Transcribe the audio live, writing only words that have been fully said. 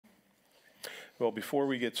Well, before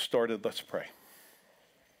we get started, let's pray.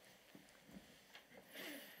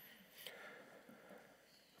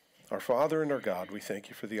 Our Father and our God, we thank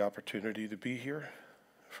you for the opportunity to be here,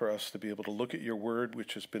 for us to be able to look at your word,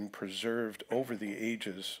 which has been preserved over the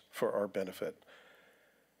ages for our benefit.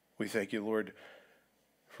 We thank you, Lord,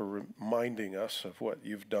 for reminding us of what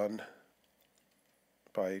you've done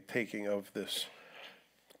by taking of this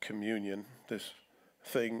communion, this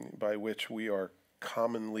thing by which we are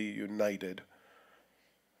commonly united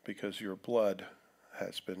because your blood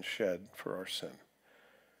has been shed for our sin.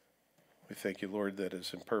 We thank you, Lord, that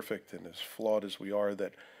as imperfect and as flawed as we are,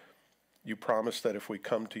 that you promise that if we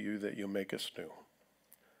come to you, that you'll make us new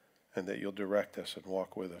and that you'll direct us and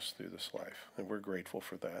walk with us through this life. And we're grateful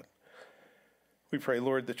for that. We pray,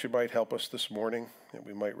 Lord, that you might help us this morning, that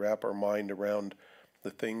we might wrap our mind around the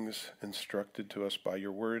things instructed to us by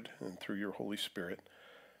your word and through your Holy Spirit.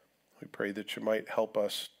 We pray that you might help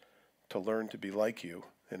us to learn to be like you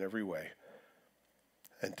in every way.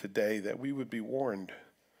 And today that we would be warned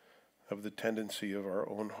of the tendency of our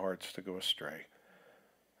own hearts to go astray,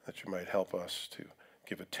 that you might help us to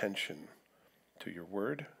give attention to your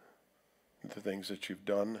word, and the things that you've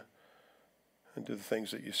done, and to the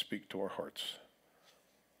things that you speak to our hearts.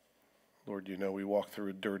 Lord, you know we walk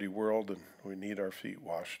through a dirty world and we need our feet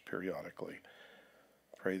washed periodically.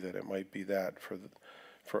 Pray that it might be that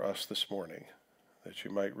for us this morning, that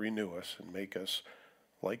you might renew us and make us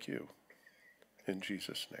like you. In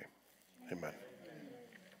Jesus' name, amen.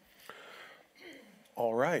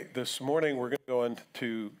 All right, this morning we're going to go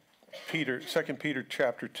into 2 Peter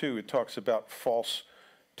chapter 2. It talks about false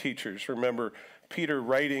teachers. Remember, Peter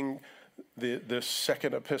writing this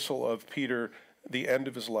second epistle of Peter, the end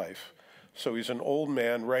of his life. So he's an old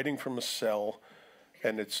man writing from a cell,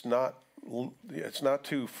 and it's not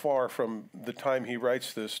too far from the time he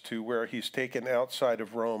writes this to where he's taken outside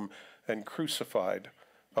of Rome and crucified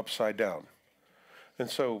upside down. And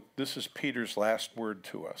so this is Peter's last word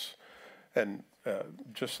to us. And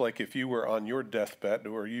just like if you were on your deathbed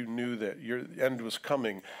or you knew that your end was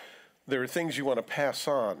coming, there are things you want to pass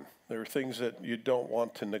on. There are things that you don't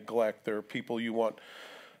want to neglect. There are people you want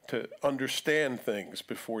to understand things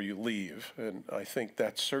before you leave. And I think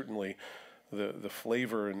that's certainly the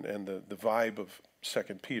flavor and the vibe of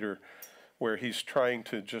 2 Peter, where he's trying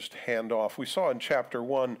to just hand off. We saw in chapter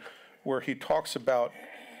 1 where he talks about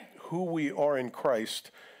who we are in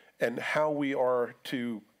Christ and how we are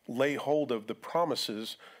to lay hold of the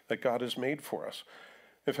promises that God has made for us.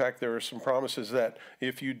 In fact, there are some promises that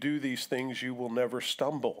if you do these things, you will never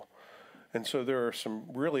stumble. And so there are some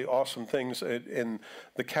really awesome things in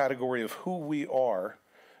the category of who we are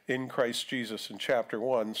in Christ Jesus in chapter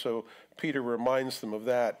 1. So Peter reminds them of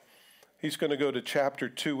that. He's going to go to chapter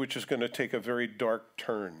 2, which is going to take a very dark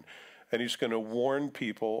turn. And he's going to warn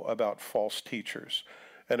people about false teachers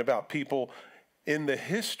and about people in the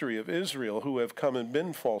history of Israel who have come and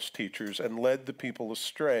been false teachers and led the people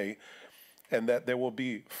astray, and that there will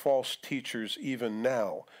be false teachers even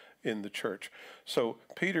now in the church. So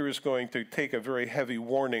Peter is going to take a very heavy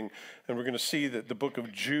warning, and we're going to see that the book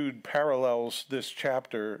of Jude parallels this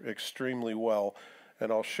chapter extremely well,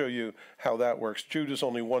 and I'll show you how that works. Jude is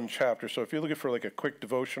only one chapter, so if you're looking for like a quick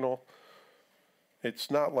devotional, it's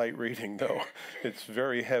not light reading though. It's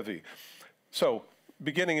very heavy. So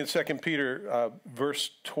beginning in 2 Peter verse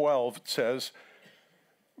 12, it says,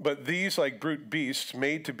 "But these, like brute beasts,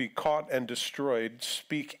 made to be caught and destroyed,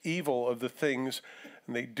 speak evil of the things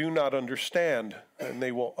and they do not understand, and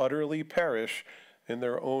they will utterly perish in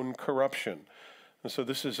their own corruption." And so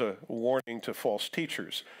this is a warning to false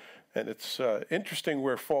teachers. And it's interesting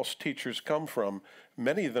where false teachers come from.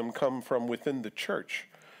 Many of them come from within the church.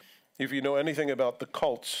 If you know anything about the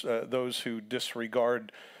cults, those who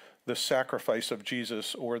disregard the sacrifice of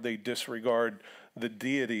Jesus or they disregard the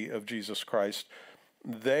deity of Jesus Christ,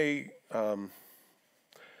 they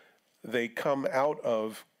come out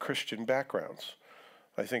of Christian backgrounds.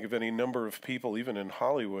 I think of any number of people, even in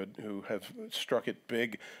Hollywood, who have struck it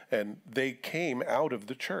big, and they came out of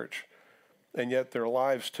the church. And yet their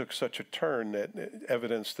lives took such a turn that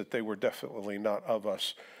evidence that they were definitely not of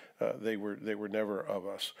us. They were never of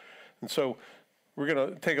us. And so we're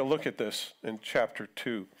going to take a look at this in chapter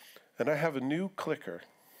 2. And I have a new clicker.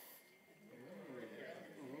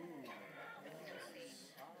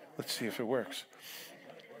 Let's see if it works.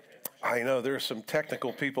 I know there are some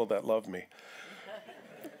technical people that love me.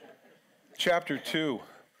 Chapter 2.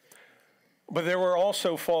 "But there were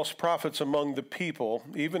also false prophets among the people,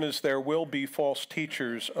 even as there will be false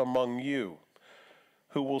teachers among you,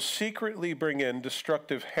 who will secretly bring in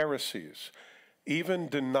destructive heresies, even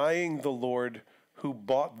denying the Lord who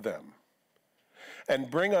bought them, and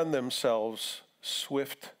bring on themselves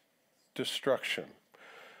swift destruction.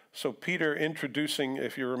 So Peter introducing,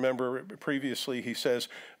 if you remember previously, he says,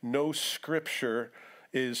 no scripture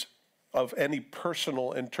is of any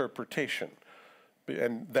personal interpretation.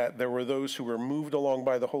 And that there were those who were moved along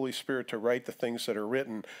by the Holy Spirit to write the things that are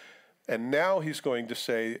written. And now he's going to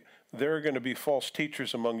say, there are going to be false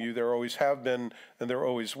teachers among you. There always have been, and there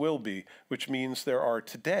always will be, which means there are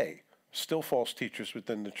today still false teachers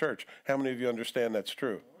within the church. How many of you understand that's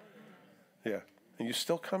true? Yeah. And you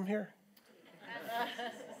still come here?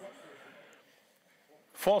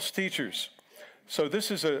 False teachers. So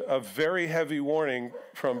this is a very heavy warning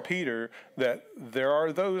from Peter that there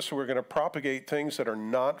are those who are going to propagate things that are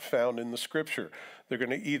not found in the Scripture. They're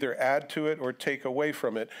going to either add to it or take away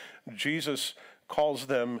from it. Jesus calls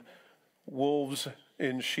them wolves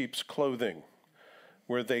in sheep's clothing,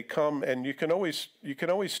 where they come, and you can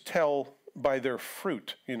always tell by their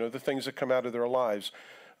fruit, the things that come out of their lives.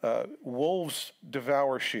 Wolves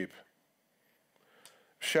devour sheep.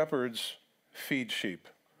 Shepherds feed sheep.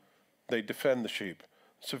 They defend the sheep.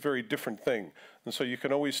 It's a very different thing. And so you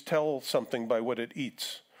can always tell something by what it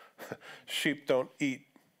eats. Sheep don't eat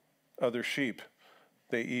other sheep.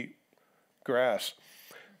 They eat grass.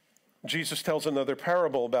 Jesus tells another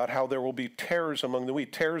parable about how there will be tares among the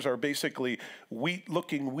wheat. Tares are basically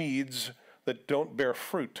wheat-looking weeds that don't bear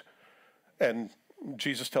fruit. And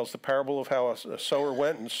Jesus tells the parable of how a sower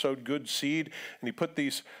went and sowed good seed, and he put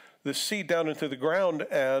this seed down into the ground,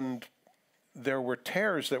 and there were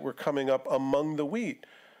tares that were coming up among the wheat.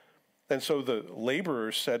 And so the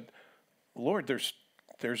laborers said, Lord,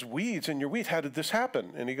 there's weeds in your wheat. How did this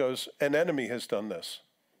happen? And he goes, an enemy has done this.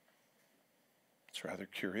 It's rather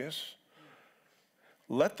curious.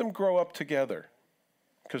 Let them grow up together.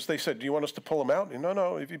 Because they said, do you want us to pull them out?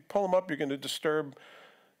 No, if you pull them up, you're going to disturb,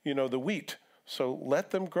 the wheat. So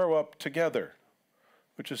let them grow up together,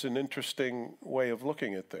 which is an interesting way of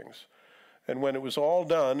looking at things. And when it was all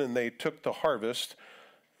done and they took the harvest,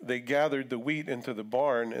 they gathered the wheat into the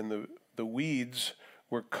barn, and the weeds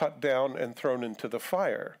were cut down and thrown into the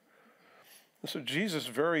fire. And so Jesus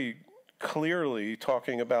very clearly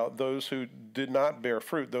talking about those who did not bear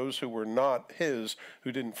fruit, those who were not his,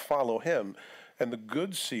 who didn't follow him. And the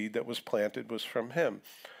good seed that was planted was from him.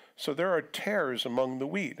 So there are tares among the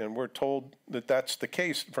wheat, and we're told that that's the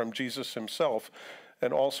case from Jesus himself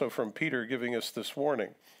and also from Peter giving us this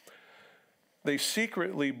warning. They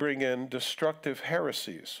secretly bring in destructive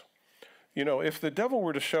heresies. If the devil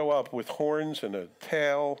were to show up with horns and a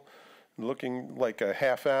tail, looking like a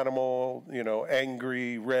half animal,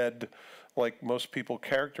 angry, red, like most people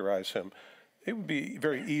characterize him, it would be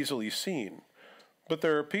very easily seen. But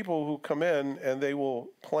there are people who come in and they will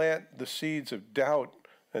plant the seeds of doubt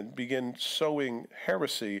and begin sowing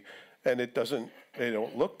heresy, and they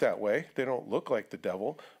don't look that way. They don't look like the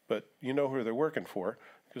devil, but you know who they're working for,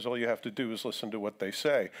 because all you have to do is listen to what they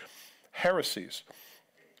say. Heresies.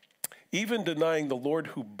 Even denying the Lord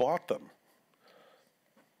who bought them.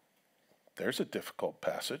 There's a difficult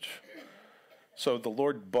passage. So the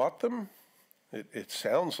Lord bought them? It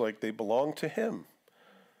sounds like they belong to him.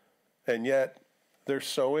 And yet they're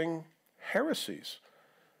sowing heresies.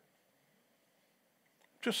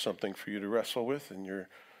 Just something for you to wrestle with in your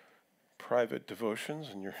private devotions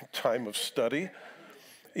and your time of study.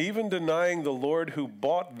 Even denying the Lord who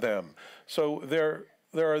bought them. So there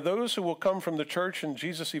are those who will come from the church, and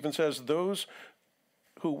Jesus even says those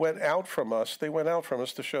who went out from us, they went out from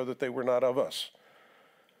us to show that they were not of us.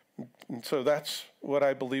 And so that's what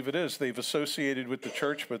I believe it is. They've associated with the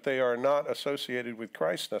church, but they are not associated with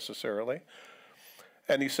Christ necessarily.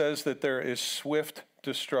 And he says that there is swift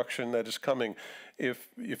destruction that is coming. If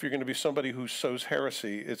you're going to be somebody who sows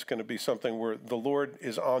heresy, it's going to be something where the Lord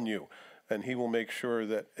is on you, and he will make sure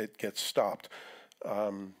that it gets stopped.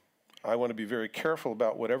 I want to be very careful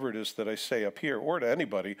about whatever it is that I say up here or to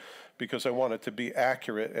anybody, because I want it to be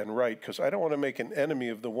accurate and right, because I don't want to make an enemy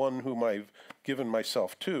of the one whom I've given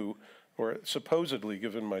myself to, or supposedly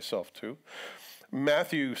given myself to.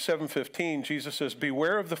 Matthew 7:15, Jesus says,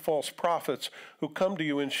 beware of the false prophets who come to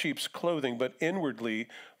you in sheep's clothing, but inwardly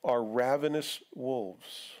are ravenous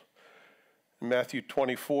wolves. In Matthew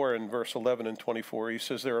 24 and verse 11 and 24, he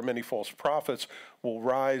says there are many false prophets will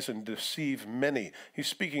rise and deceive many. He's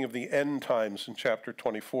speaking of the end times in chapter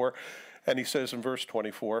 24. And he says in verse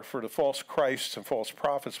 24, for the false Christs and false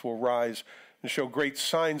prophets will rise and show great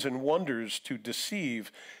signs and wonders to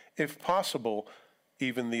deceive, if possible,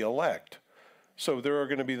 even the elect. So there are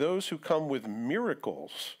going to be those who come with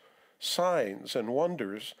miracles, signs, and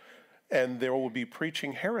wonders, and there will be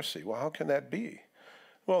preaching heresy. Well, how can that be?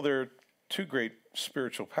 Well, there are two great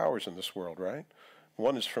spiritual powers in this world, right?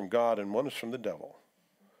 One is from God and one is from the devil.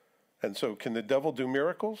 And so can the devil do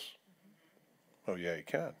miracles? Oh, yeah, he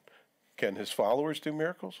can. Can his followers do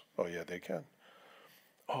miracles? Oh, yeah, they can.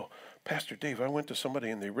 Oh, Pastor Dave, I went to somebody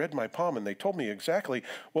and they read my palm and they told me exactly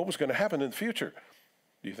what was going to happen in the future.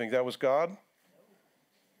 Do you think that was God?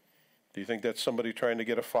 Do you think that's somebody trying to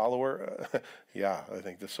get a follower? Yeah, I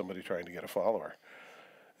think that's somebody trying to get a follower.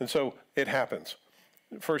 And so it happens.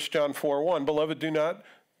 1 John 4:1, beloved, do not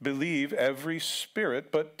believe every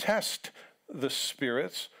spirit, but test the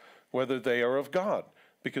spirits, whether they are of God,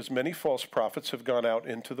 because many false prophets have gone out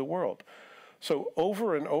into the world. So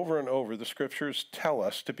over and over and over, the scriptures tell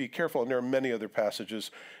us to be careful, and there are many other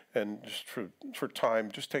passages, and just for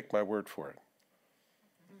time, just take my word for it.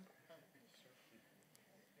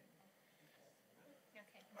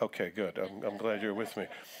 Okay, good. I'm glad you're with me.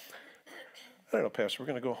 I don't know, Pastor, we're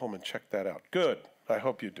going to go home and check that out. Good. I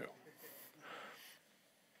hope you do.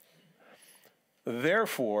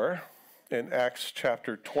 Therefore, in Acts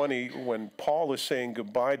chapter 20, when Paul is saying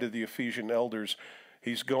goodbye to the Ephesian elders,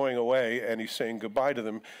 he's going away and he's saying goodbye to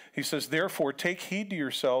them. He says, therefore, take heed to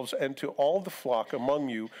yourselves and to all the flock among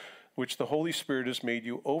you, which the Holy Spirit has made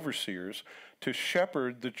you overseers, to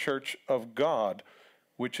shepherd the church of God,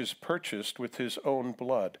 which is purchased with his own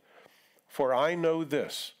blood. For I know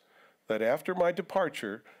this, that after my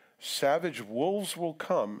departure, savage wolves will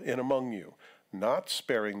come in among you, not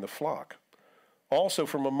sparing the flock. Also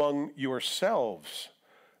from among yourselves,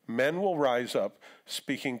 men will rise up,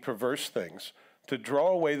 speaking perverse things, to draw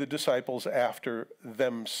away the disciples after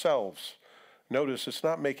themselves. Notice, it's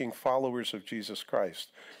not making followers of Jesus Christ.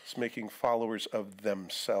 It's making followers of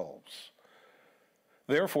themselves.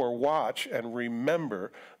 Therefore, watch and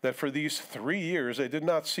remember that for these 3 years I did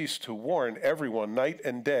not cease to warn everyone night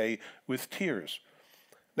and day with tears.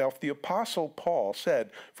 Now, if the Apostle Paul said,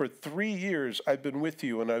 for 3 years I've been with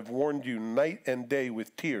you and I've warned you night and day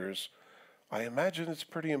with tears, I imagine it's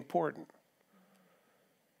pretty important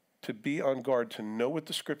to be on guard, to know what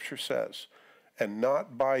the Scripture says and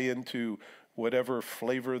not buy into whatever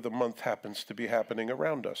flavor of the month happens to be happening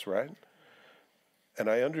around us, right? And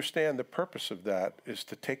I understand the purpose of that is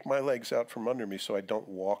to take my legs out from under me so I don't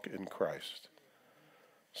walk in Christ.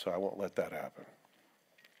 So I won't let that happen.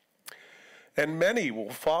 And many will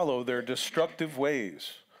follow their destructive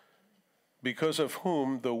ways, because of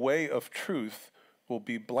whom the way of truth will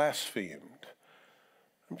be blasphemed.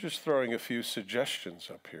 I'm just throwing a few suggestions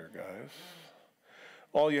up here, guys.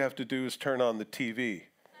 All you have to do is turn on the TV.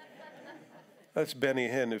 That's Benny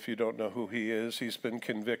Hinn, if you don't know who he is. He's been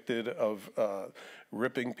convicted of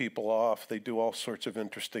ripping people off. They do all sorts of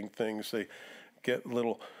interesting things. They get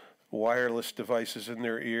little wireless devices in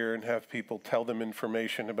their ear and have people tell them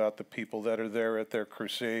information about the people that are there at their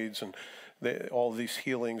crusades and all these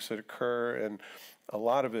healings that occur. And a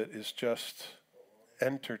lot of it is just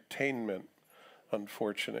entertainment,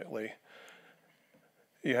 unfortunately.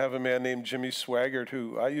 You have a man named Jimmy Swaggart,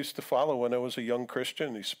 who I used to follow when I was a young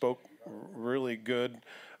Christian. He spoke really good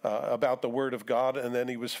about the Word of God, and then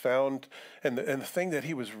he was found, and the thing that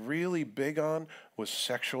he was really big on was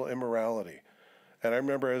sexual immorality. And I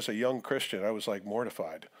remember as a young Christian, I was like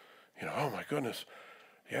mortified. Oh my goodness,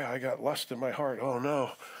 yeah, I got lust in my heart. Oh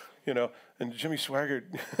no, and Jimmy Swaggart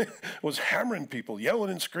was hammering people,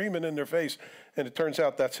 yelling and screaming in their face, and it turns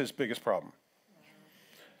out that's his biggest problem.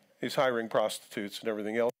 He's hiring prostitutes and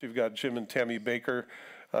everything else. You've got Jim and Tammy Baker,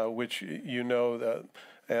 which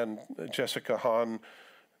and Jessica Hahn,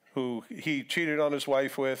 who he cheated on his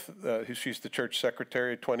wife with. She's the church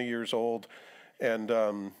secretary, 20 years old. And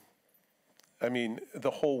the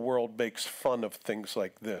whole world makes fun of things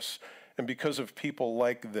like this. And because of people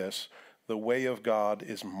like this, the way of God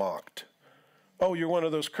is mocked. Oh, you're one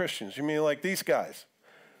of those Christians. You mean like these guys?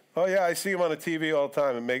 Oh, yeah, I see them on the TV all the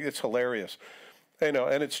time, and it's hilarious. And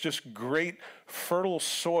it's just great, fertile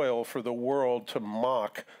soil for the world to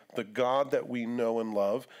mock the God that we know and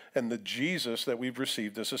love and the Jesus that we've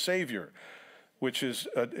received as a Savior, which is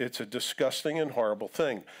it's a disgusting and horrible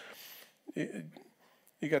thing.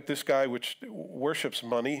 You got this guy which worships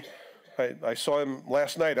money. I saw him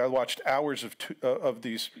last night. I watched hours of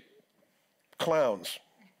these clowns.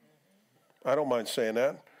 I don't mind saying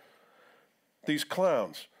that. These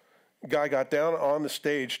clowns. Guy got down on the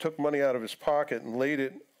stage, took money out of his pocket and laid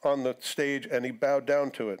it on the stage, and he bowed down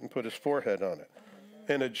to it and put his forehead on it.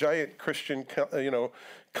 In a giant Christian,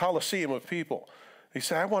 coliseum of people. He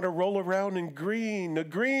said, I want to roll around in the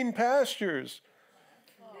green pastures.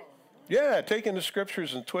 Yeah, taking the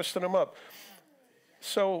scriptures and twisting them up.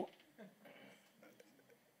 So,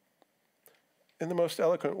 in the most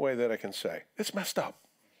eloquent way that I can say, it's messed up.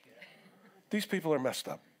 These people are messed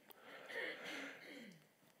up.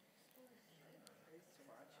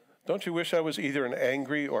 Don't you wish I was either an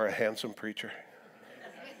angry or a handsome preacher?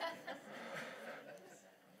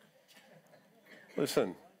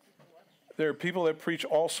 Listen, there are people that preach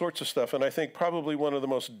all sorts of stuff, and I think probably one of the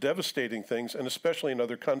most devastating things, and especially in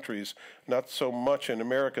other countries, not so much in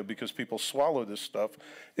America because people swallow this stuff,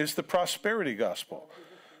 is the prosperity gospel.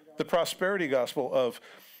 The prosperity gospel of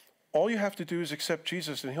all you have to do is accept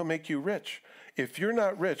Jesus and he'll make you rich. If you're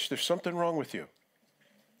not rich, there's something wrong with you.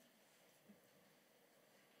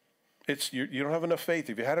 You don't have enough faith.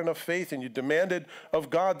 If you had enough faith and you demanded of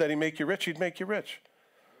God that he make you rich, he'd make you rich.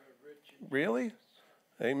 Really?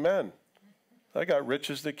 Amen. I got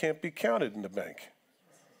riches that can't be counted in the bank.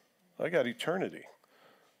 I got eternity.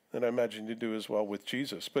 And I imagine you do as well with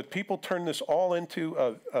Jesus. But people turn this all into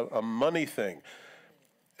a money thing.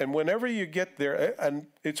 And whenever you get there, and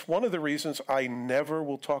it's one of the reasons I never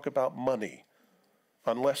will talk about money,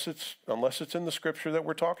 unless it's in the scripture that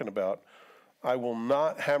we're talking about. I will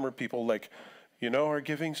not hammer people like, our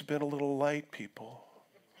giving's been a little light, people.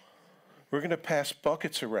 We're going to pass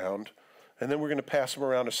buckets around, and then we're going to pass them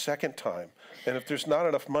around a second time. And if there's not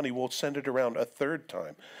enough money, we'll send it around a third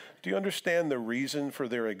time. Do you understand the reason for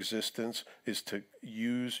their existence is to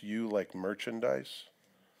use you like merchandise?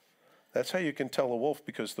 That's how you can tell a wolf,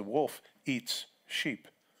 because the wolf eats sheep.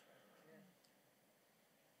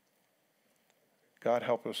 God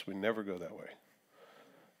help us, we never go that way.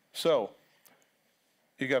 So,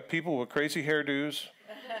 you got people with crazy hairdos,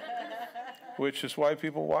 which is why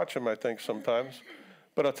people watch them, I think, sometimes.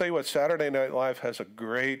 But I'll tell you what, Saturday Night Live has a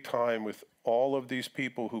great time with all of these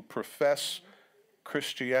people who profess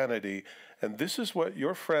Christianity. And this is what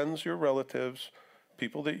your friends, your relatives,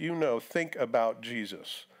 people that you know, think about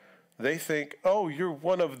Jesus. They think, oh, you're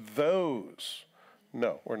one of those.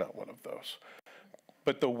 No, we're not one of those.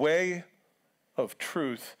 But the way of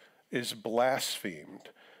truth is blasphemed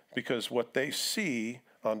because what they see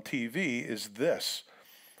on TV is this.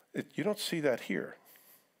 You don't see that here.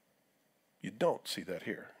 You don't see that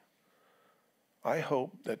here. I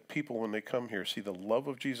hope that people, when they come here, see the love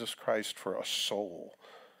of Jesus Christ for a soul,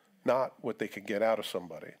 not what they can get out of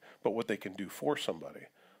somebody, but what they can do for somebody.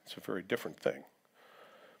 It's a very different thing.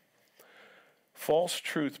 False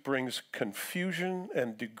truth brings confusion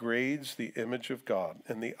and degrades the image of God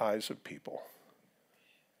in the eyes of people.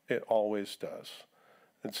 It always does.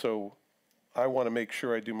 And so I want to make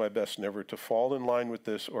sure I do my best never to fall in line with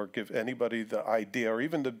this or give anybody the idea or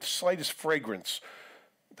even the slightest fragrance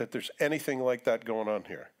that there's anything like that going on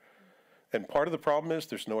here. And part of the problem is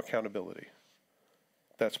there's no accountability.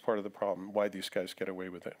 That's part of the problem, why these guys get away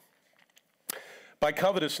with it. By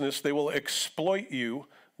covetousness, they will exploit you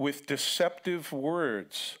with deceptive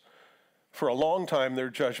words. For a long time, their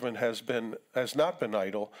judgment has not been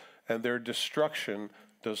idle, and their destruction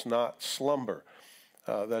does not slumber.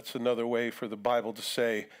 That's another way for the Bible to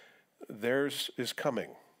say theirs is coming.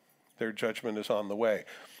 Their judgment is on the way.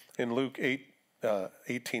 In Luke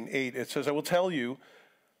 18:8, it says, I will tell you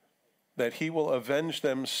that he will avenge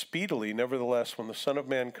them speedily. Nevertheless, when the Son of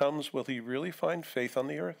Man comes, will he really find faith on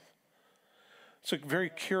the earth? It's a very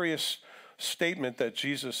curious statement that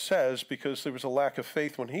Jesus says because there was a lack of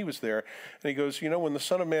faith when he was there. And he goes, when the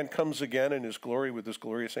Son of Man comes again in his glory with his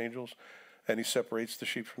glorious angels and he separates the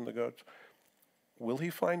sheep from the goats, will he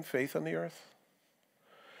find faith on the earth?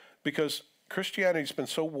 Because Christianity's been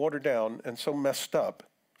so watered down and so messed up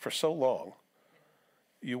for so long,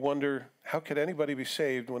 you wonder, how could anybody be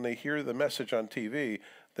saved when they hear the message on TV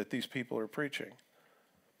that these people are preaching?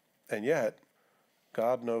 And yet,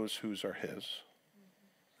 God knows whose are his,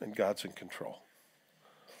 and God's in control.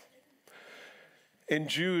 In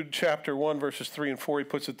Jude chapter 1, verses 3 and 4, he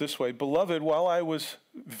puts it this way, Beloved, while I was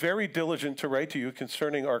very diligent to write to you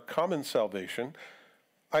concerning our common salvation,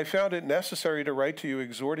 I found it necessary to write to you,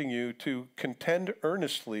 exhorting you to contend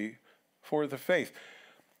earnestly for the faith.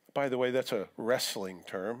 By the way, that's a wrestling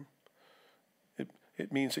term.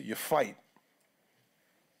 It means that you fight.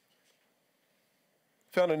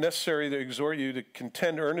 Found it necessary to exhort you to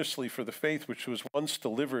contend earnestly for the faith which was once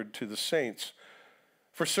delivered to the saints.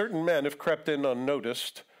 For certain men have crept in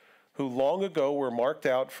unnoticed, who long ago were marked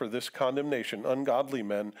out for this condemnation, ungodly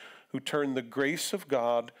men who turn the grace of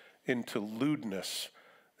God into lewdness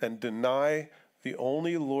and deny the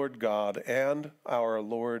only Lord God and our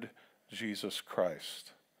Lord Jesus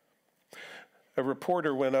Christ. A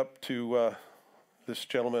reporter went up to this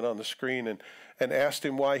gentleman on the screen and asked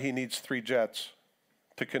him why he needs 3 jets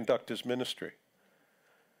to conduct his ministry.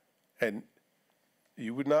 And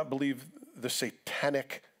you would not believe the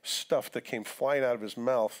satanic stuff that came flying out of his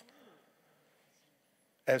mouth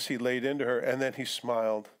as he laid into her, and then he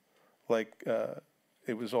smiled like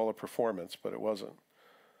it was all a performance, but it wasn't.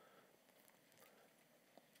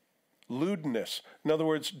 lewdness. In other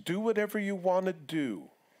words, do whatever you want to do.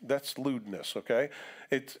 That's lewdness, okay?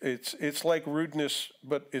 It's like rudeness,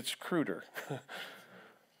 but it's cruder.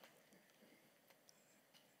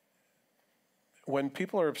 When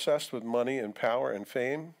people are obsessed with money and power and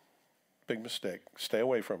fame, big mistake. Stay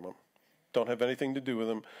away from them. Don't have anything to do with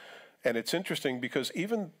them. And it's interesting because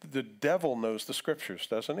even the devil knows the scriptures,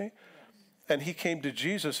 doesn't he? And he came to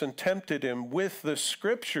Jesus and tempted him with the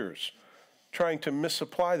scriptures, trying to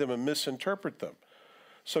misapply them and misinterpret them.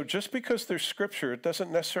 So just because there's scripture, it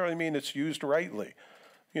doesn't necessarily mean it's used rightly.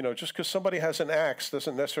 You know, just because somebody has an axe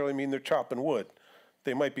doesn't necessarily mean they're chopping wood.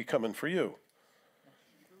 They might be coming for you.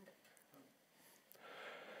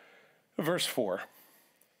 Verse 4,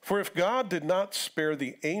 for if God did not spare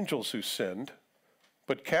the angels who sinned,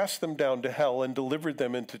 but cast them down to hell and delivered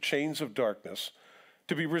them into chains of darkness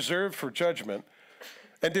to be reserved for judgment,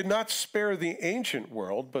 and did not spare the ancient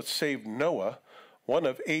world, but saved Noah, one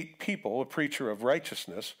of 8 people, a preacher of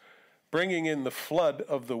righteousness, bringing in the flood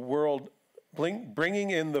on the world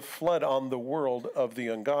of the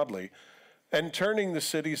ungodly, and turning the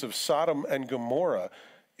cities of Sodom and Gomorrah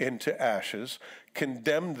into ashes,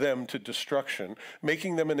 condemned them to destruction,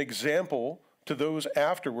 making them an example to those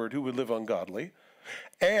afterward who would live ungodly,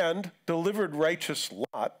 and delivered righteous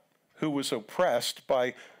Lot, who was oppressed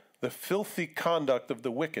by the filthy conduct of the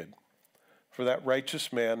wicked. For that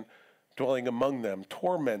righteous man dwelling among them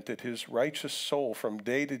tormented his righteous soul from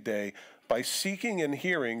day to day by seeking and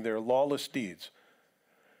hearing their lawless deeds.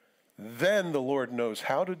 Then the Lord knows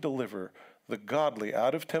how to deliver the godly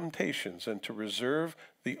out of temptations and to reserve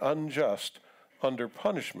the unjust under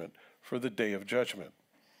punishment for the day of judgment.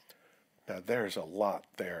 Now there's a lot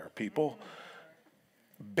there, people.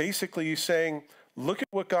 Basically he's saying, look at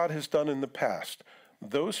what God has done in the past.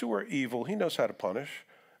 Those who are evil, he knows how to punish,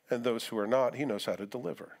 and those who are not, he knows how to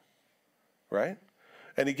deliver. Right?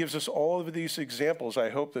 And he gives us all of these examples. I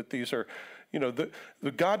hope that these are, you know, the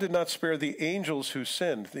God did not spare the angels who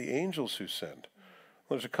sinned, the angels who sinned.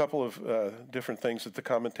 There's a couple of different things that the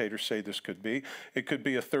commentators say this could be. It could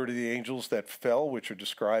be a third of the angels that fell, which are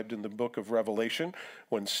described in the book of Revelation.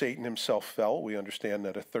 When Satan himself fell, we understand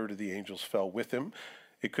that a third of the angels fell with him.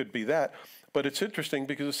 It could be that. But it's interesting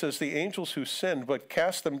because it says the angels who sinned but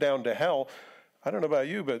cast them down to hell. I don't know about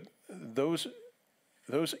you, but those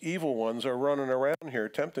evil ones are running around here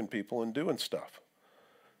tempting people and doing stuff.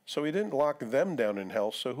 So he didn't lock them down in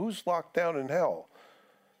hell. So who's locked down in hell?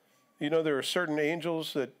 You know, there are certain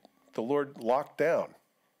angels that the Lord locked down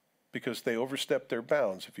because they overstepped their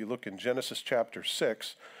bounds. If you look in Genesis chapter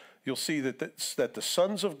 6, you'll see that the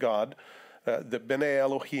sons of God, the B'nai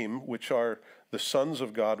Elohim, which are the sons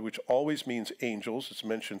of God, which always means angels. It's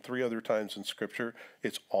mentioned 3 other times in Scripture.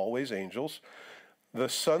 It's always angels. The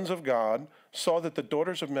sons of God saw that the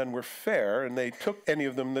daughters of men were fair, and they took any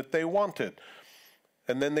of them that they wanted.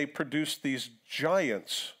 And then they produced these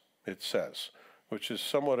giants, it says, which is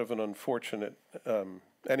somewhat of an unfortunate,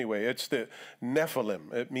 anyway, it's the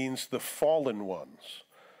Nephilim. It means the fallen ones.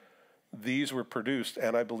 These were produced,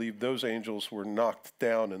 and I believe those angels were knocked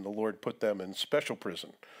down, and the Lord put them in special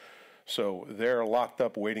prison. So they're locked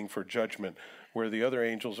up waiting for judgment, where the other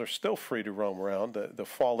angels are still free to roam around, the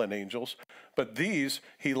fallen angels. But these,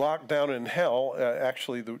 he locked down in hell.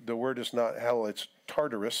 Actually, the word is not hell, it's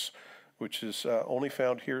Tartarus, which is only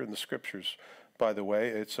found here in the Scriptures. By the way,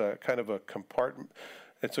 it's a kind of a compartment.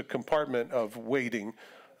 It's a compartment of waiting.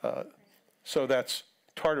 So that's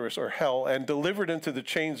Tartarus or hell, and delivered into the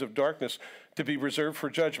chains of darkness to be reserved for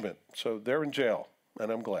judgment. So they're in jail,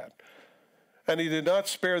 and I'm glad. And he did not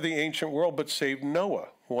spare the ancient world, but saved Noah,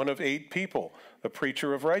 one of 8 people, a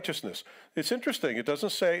preacher of righteousness. It's interesting. It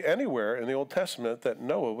doesn't say anywhere in the Old Testament that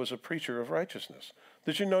Noah was a preacher of righteousness.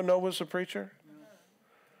 Did you know Noah was a preacher?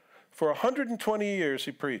 For 120 years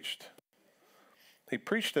he preached. He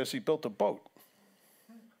preached as he built a boat.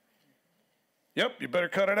 Yep, you better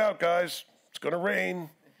cut it out, guys. It's going to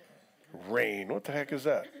rain. Rain. What the heck is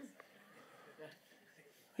that?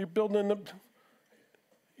 You're building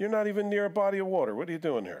you're not even near a body of water. What are you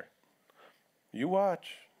doing here? You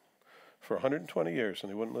watch. For 120 years, and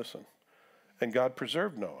he wouldn't listen. And God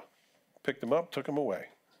preserved Noah. Picked him up, took him away.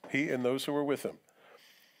 He and those who were with him.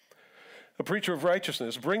 A preacher of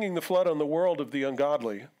righteousness, bringing the flood on the world of the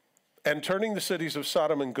ungodly, and turning the cities of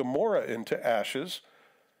Sodom and Gomorrah into ashes,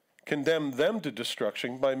 condemned them to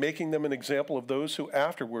destruction by making them an example of those who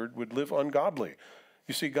afterward would live ungodly.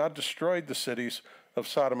 You see, God destroyed the cities of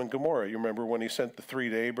Sodom and Gomorrah. You remember when he sent the 3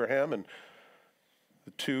 to Abraham, and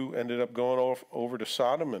the 2 ended up going over to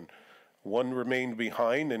Sodom, and 1 remained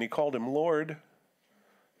behind, and he called him Lord.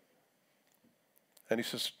 And he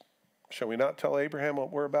says, shall we not tell Abraham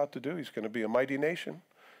what we're about to do? He's going to be a mighty nation.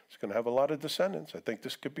 He's going to have a lot of descendants. I think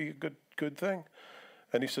this could be a good thing.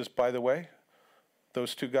 And he says, by the way,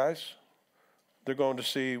 those two guys, they're going to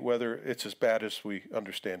see whether it's as bad as we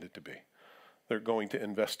understand it to be. They're going to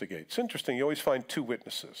investigate. It's interesting. You always find two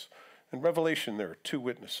witnesses. In Revelation, there are two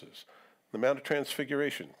witnesses. The Mount of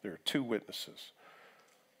Transfiguration, there are two witnesses.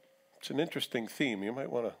 It's an interesting theme. You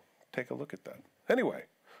might want to take a look at that. Anyway,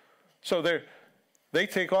 so they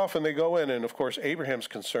take off and they go in, and of course Abraham's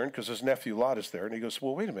concerned because his nephew Lot is there, and he goes,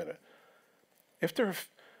 well, wait a minute. If there's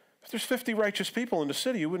 50 righteous people in the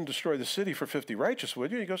city, you wouldn't destroy the city for 50 righteous,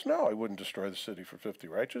 would you? He goes, no, I wouldn't destroy the city for 50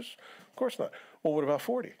 righteous. Of course not. Well, what about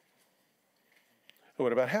 40?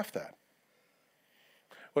 What about half that?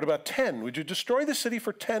 What about 10? Would you destroy the city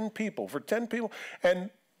for 10 people? For 10 people? And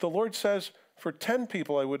the Lord says, for 10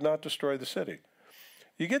 people, I would not destroy the city.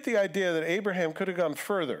 You get the idea that Abraham could have gone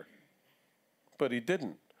further, but he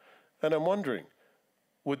didn't. And I'm wondering,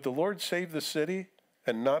 would the Lord save the city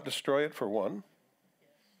and not destroy it for one?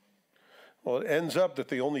 Well, it ends up that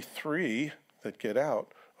the only 3 that get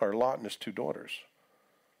out are Lot and his 2 daughters.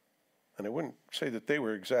 And I wouldn't say that they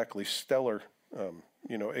were exactly stellar,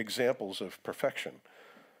 examples of perfection.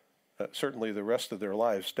 Certainly the rest of their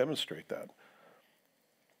lives demonstrate that.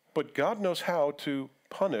 But God knows how to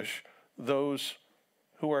punish those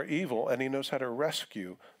who are evil, and he knows how to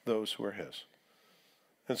rescue those who are his.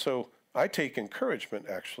 And so I take encouragement,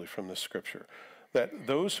 actually, from this scripture, that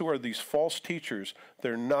those who are these false teachers,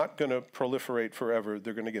 they're not going to proliferate forever.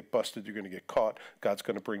 They're going to get busted. You're going to get caught. God's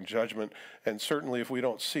going to bring judgment. And certainly if we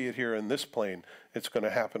don't see it here in this plane, it's going to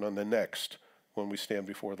happen on the next when we stand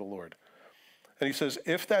before the Lord. And he says,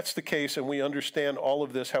 if that's the case and we understand all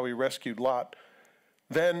of this, how he rescued Lot,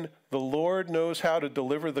 then the Lord knows how to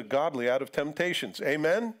deliver the godly out of temptations.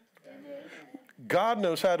 Amen? God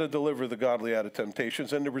knows how to deliver the godly out of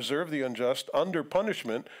temptations and to reserve the unjust under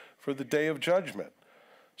punishment for the day of judgment.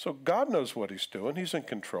 So God knows what he's doing. He's in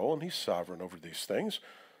control and he's sovereign over these things.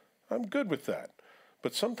 I'm good with that.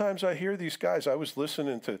 But sometimes I hear these guys. I was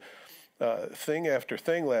listening to thing after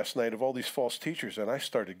thing last night of all these false teachers, and I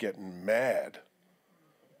started getting mad.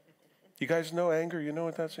 You guys know anger? You know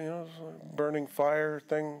what that's, burning fire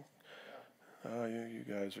thing? You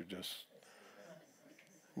guys are just...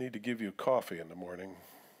 need to give you coffee in the morning.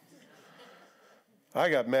 I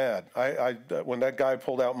got mad. When that guy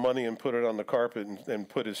pulled out money and put it on the carpet and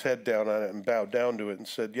put his head down on it and bowed down to it and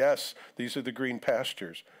said, yes, these are the green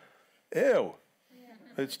pastures. Ew.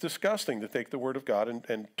 It's disgusting to take the word of God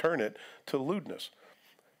and turn it to lewdness.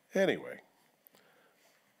 Anyway,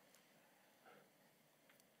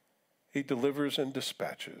 he delivers and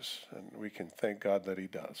dispatches, and we can thank God that he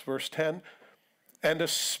does. Verse 10, and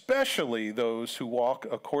especially those who walk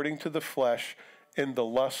according to the flesh in the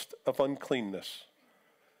lust of uncleanness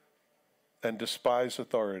and despise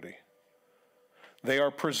authority. They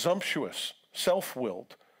are presumptuous,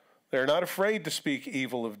 self-willed. They are not afraid to speak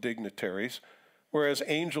evil of dignitaries, whereas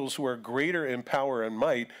angels who are greater in power and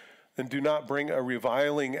might and do not bring a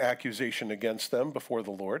reviling accusation against them before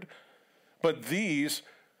the Lord. But these,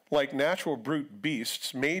 like natural brute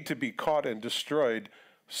beasts made to be caught and destroyed,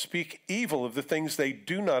 speak evil of the things they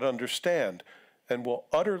do not understand and will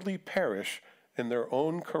utterly perish in their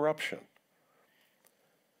own corruption.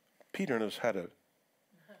 Peter knows how to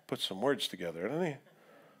put some words together, doesn't he?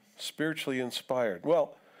 Spiritually inspired.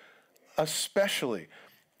 Well, especially,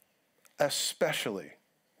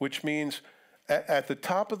 which means at the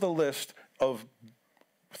top of the list of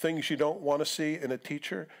things you don't want to see in a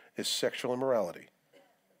teacher is sexual immorality.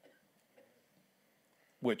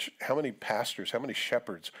 Which, how many pastors, how many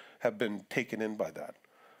shepherds have been taken in by that?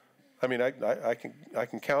 I mean, I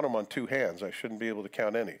can count them on 2 hands. I shouldn't be able to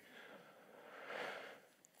count any.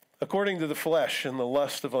 According to the flesh and the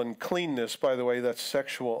lust of uncleanness, by the way, that's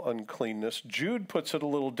sexual uncleanness. Jude puts it a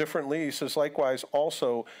little differently. He says, likewise,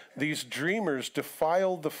 also, these dreamers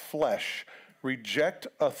defile the flesh, reject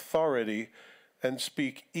authority, and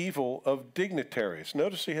speak evil of dignitaries.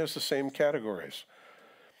 Notice he has the same categories.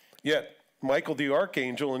 Yet, Michael the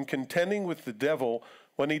archangel, in contending with the devil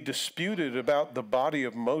when he disputed about the body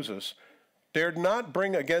of Moses, dared not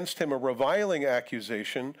bring against him a reviling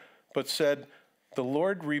accusation, but said, the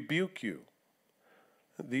Lord rebuke you.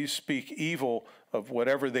 These speak evil of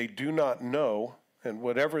whatever they do not know, and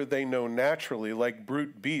whatever they know naturally, like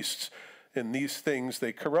brute beasts. In these things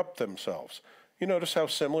they corrupt themselves. You notice how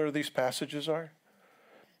similar these passages are?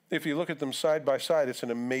 If you look at them side by side, it's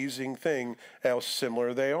an amazing thing how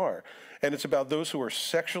similar they are. And it's about those who are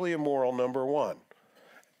sexually immoral, number one,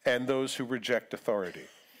 and those who reject authority.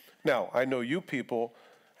 Now, I know you people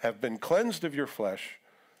have been cleansed of your flesh,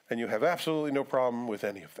 and you have absolutely no problem with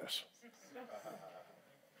any of this.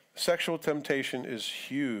 Sexual temptation is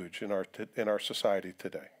huge in our society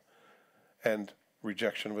today, and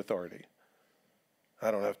rejection of authority.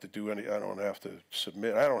 I don't have to do any, I don't have to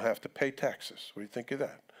submit, I don't have to pay taxes. What do you think of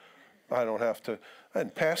that? I don't have to,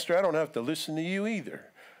 and Pastor, I don't have to listen to you either.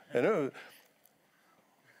 And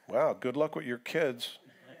wow, good luck with your kids.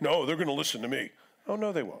 No, they're going to listen to me. Oh,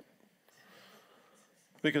 no, they won't.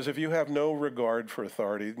 Because if you have no regard for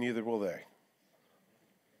authority, neither will they.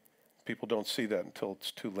 People don't see that until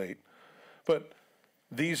it's too late. But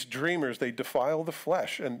these dreamers, they defile the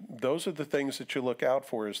flesh. And those are the things that you look out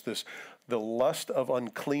for, is the lust of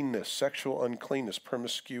uncleanness, sexual uncleanness,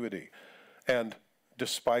 promiscuity, and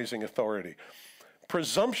despising authority.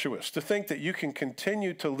 Presumptuous, to think that you can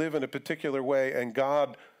continue to live in a particular way and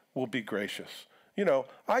God will be gracious. You know,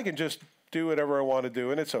 I can just do whatever I want to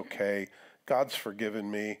do and it's okay. God's forgiven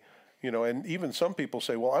me. You know, and even some people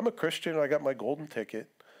say, well, I'm a Christian, I got my golden ticket,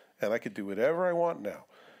 and I could do whatever I want now.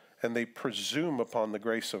 And they presume upon the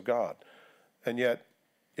grace of God. And yet,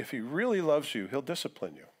 if he really loves you, he'll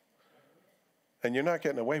discipline you. And you're not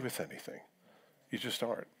getting away with anything. You just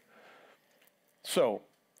aren't. So,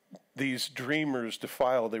 these dreamers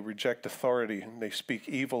defile, they reject authority, and they speak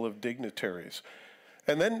evil of dignitaries.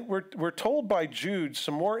 And then we're told by Jude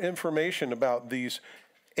some more information about these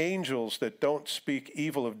angels that don't speak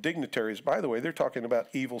evil of dignitaries. By the way, they're talking about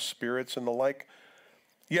evil spirits and the like.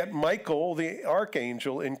 Yet Michael, the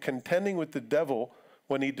archangel, in contending with the devil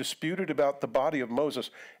when he disputed about the body of Moses.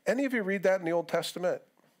 Any of you read that in the Old Testament?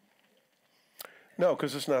 No,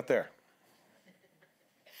 because it's not there.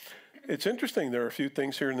 It's interesting, there are a few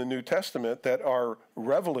things here in the New Testament that are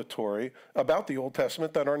revelatory about the Old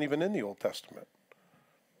Testament that aren't even in the Old Testament.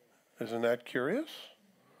 Isn't that curious?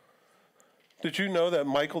 Did you know that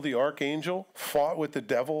Michael the archangel fought with the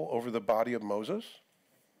devil over the body of Moses?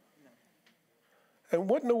 And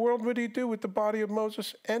what in the world would he do with the body of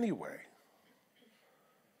Moses anyway?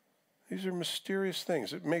 These are mysterious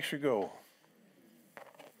things. It makes you go,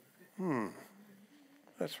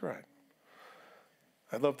 that's right.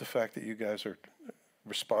 I love the fact that you guys are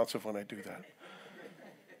responsive when I do that.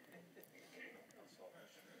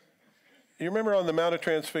 You remember on the Mount of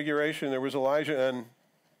Transfiguration, there was Elijah and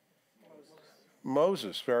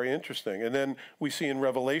Moses. Very interesting. And then we see in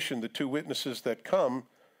Revelation the two witnesses that come,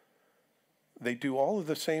 they do all of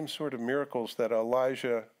the same sort of miracles that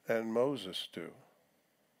Elijah and Moses do.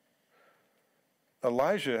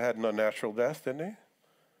 Elijah had an unnatural death, didn't he?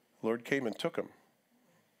 The Lord came and took him.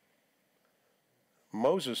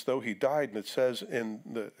 Moses, though he died, and it says in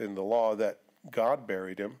the law that God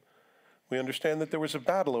buried him, we understand that there was a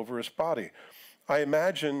battle over his body. I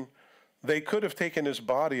imagine they could have taken his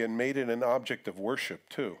body and made it an object of worship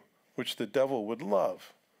too, which the devil would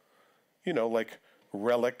love. You know, like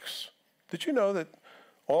relics. Did you know that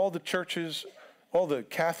all the churches, all the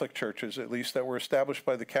Catholic churches at least, that were established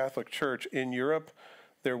by the Catholic Church in Europe,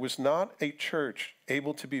 there was not a church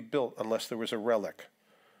able to be built unless there was a relic,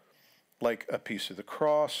 like a piece of the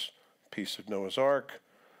cross, a piece of Noah's Ark,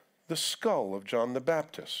 the skull of John the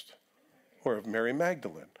Baptist, or of Mary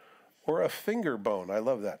Magdalene, or a finger bone. I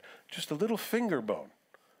love that. Just a little finger bone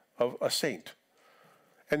of a saint.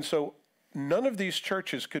 And so none of these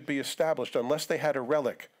churches could be established unless they had a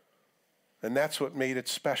relic. And that's what made it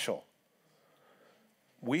special.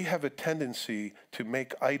 We have a tendency to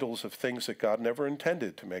make idols of things that God never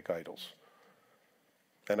intended to make idols.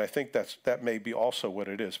 And I think that may be also what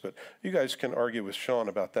it is. But you guys can argue with Sean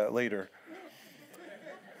about that later.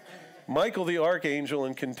 Michael the archangel,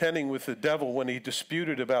 in contending with the devil when he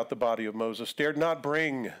disputed about the body of Moses, dared not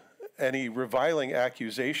bring any reviling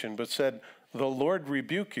accusation, but said, "The Lord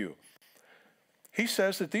rebuke you." He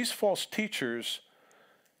says that these false teachers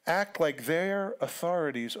act like they're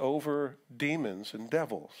authorities over demons and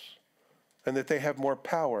devils, and that they have more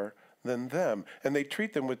power than them, and they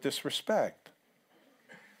treat them with disrespect.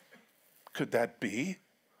 Could that be?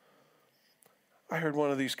 I heard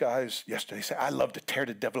one of these guys yesterday say, "I love to tear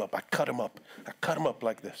the devil up. I cut him up. I cut him up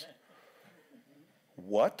like this."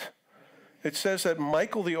 What? It says that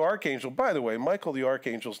Michael the archangel, by the way, Michael the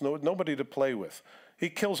archangel's nobody to play with. He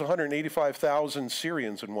kills 185,000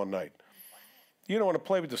 Syrians in one night. You don't want to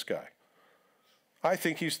play with this guy. I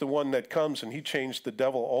think he's the one that comes and he changed the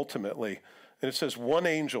devil ultimately. And it says one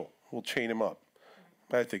angel will chain him up.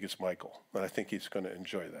 I think it's Michael, and I think he's going to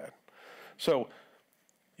enjoy that. So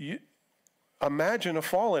imagine a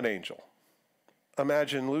fallen angel.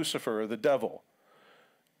 Imagine Lucifer or the devil.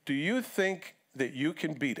 Do you think that you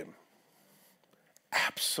can beat him?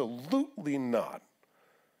 Absolutely not.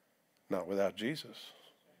 Not without Jesus.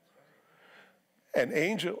 An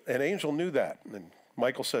angel knew that. And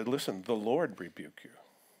Michael said, "Listen, the Lord rebuke you."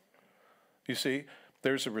 You see,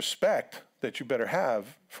 there's a respect that you better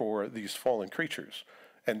have for these fallen creatures.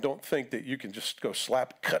 And don't think that you can just go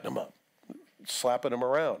cutting them up, slapping them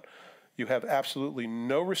around. You have absolutely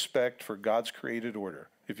no respect for God's created order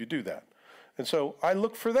if you do that. And so I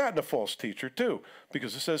look for that in a false teacher too,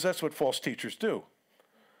 because it says that's what false teachers do.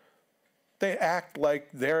 They act like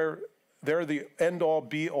they're the end-all,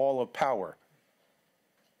 be-all of power.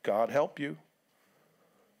 God help you.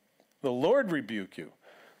 The Lord rebuke you.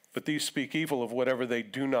 But these speak evil of whatever they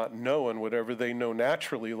do not know, and whatever they know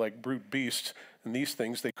naturally, like brute beasts, and these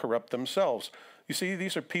things they corrupt themselves. You see,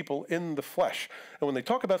 these are people in the flesh. And when they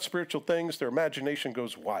talk about spiritual things, their imagination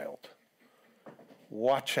goes wild.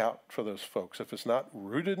 Watch out for those folks. If it's not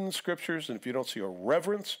rooted in the scriptures, and if you don't see a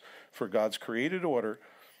reverence for God's created order,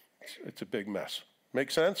 it's a big mess.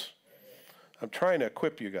 Make sense? I'm trying to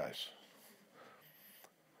equip you guys.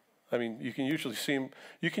 I mean, you can usually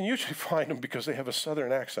find them because they have a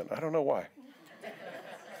southern accent. I don't know why.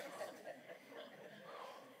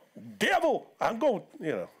 Devil, I'm going,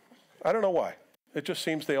 I don't know why. It just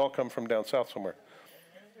seems they all come from down south somewhere.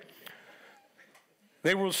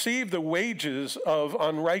 They will receive the wages of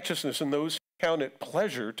unrighteousness, and those who count it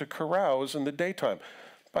pleasure to carouse in the daytime.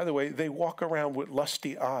 By the way, they walk around with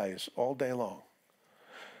lusty eyes all day long.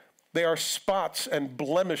 They are spots and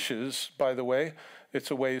blemishes, by the way. It's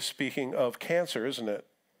a way of speaking of cancer, isn't it?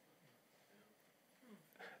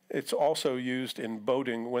 It's also used in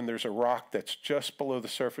boating when there's a rock that's just below the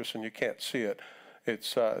surface and you can't see it.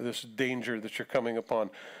 It's this danger that you're coming upon.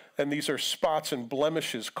 And these are spots and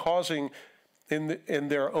blemishes causing in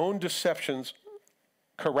their own deceptions,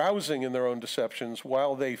 carousing in their own deceptions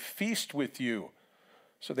while they feast with you.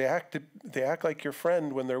 So they act like your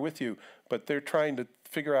friend when they're with you, but they're trying to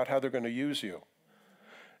figure out how they're going to use you.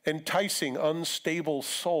 Enticing unstable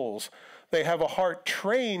souls. They have a heart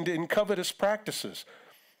trained in covetous practices.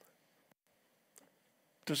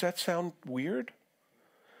 Does that sound weird?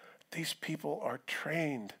 These people are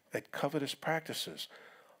trained at covetous practices,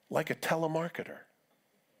 like a telemarketer.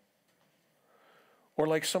 Or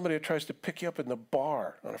like somebody that tries to pick you up in the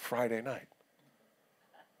bar on a Friday night.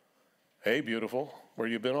 Hey, beautiful, where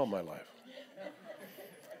you been all my life?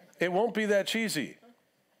 It won't be that cheesy.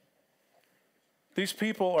 These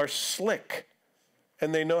people are slick,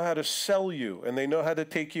 and they know how to sell you, and they know how to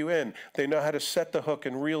take you in. They know how to set the hook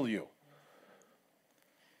and reel you.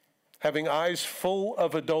 Having eyes full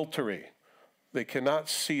of adultery, they cannot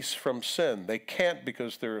cease from sin. They can't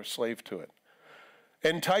because they're a slave to it.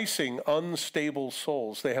 Enticing unstable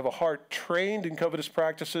souls. They have a heart trained in covetous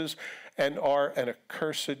practices and are an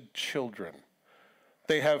accursed children.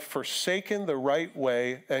 They have forsaken the right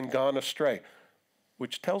way and gone astray,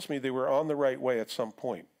 which tells me they were on the right way at some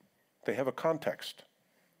point. They have a context.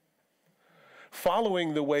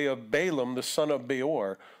 Following the way of Balaam, the son of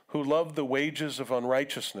Beor, who loved the wages of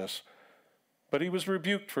unrighteousness, but he was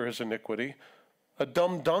rebuked for his iniquity. A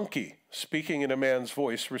dumb donkey, speaking in a man's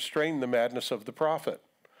voice, restrained the madness of the prophet.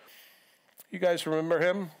 You guys remember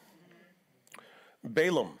him?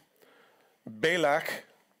 Balaam. Balak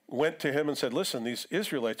went to him and said, listen, these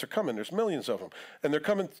Israelites are coming. There's millions of them. And they're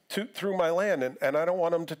coming through my land, and I don't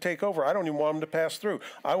want them to take over. I don't even want them to pass through.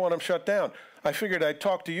 I want them shut down. I figured I'd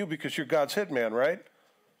talk to you because you're God's hitman, right?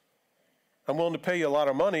 I'm willing to pay you a lot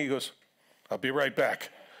of money. He goes, I'll be right back.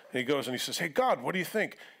 And he goes and he says, hey, God, what do you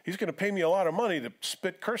think? He's going to pay me a lot of money to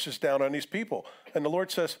spit curses down on these people. And the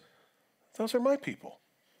Lord says, those are my people.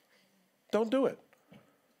 Don't do it.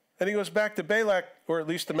 And he goes back to Balak, or at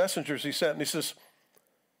least the messengers he sent, and he says,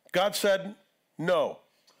 God said no.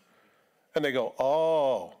 And they go,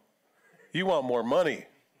 oh, you want more money.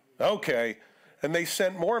 Okay. And they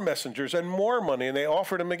sent more messengers and more money, and they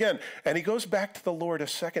offered him again. And he goes back to the Lord a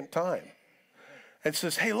second time and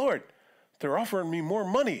says, hey, Lord, they're offering me more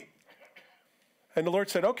money. And the Lord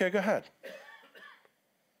said, okay, go ahead.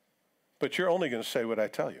 But you're only going to say what I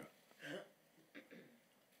tell you.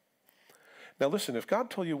 Now listen, if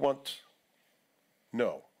God told you once,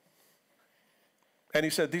 no, and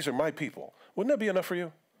he said, these are my people, wouldn't that be enough for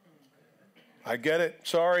you? I get it.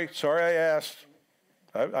 Sorry I asked.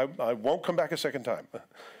 I won't come back a second time.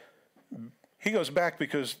 He goes back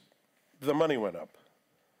because the money went up.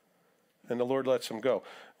 And the Lord lets him go.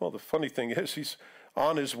 Well, the funny thing is he's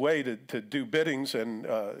on his way to do biddings, and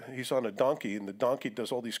he's on a donkey, and the donkey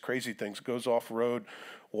does all these crazy things, goes off-road,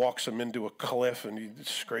 walks him into a cliff, and he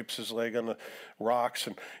scrapes his leg on the rocks,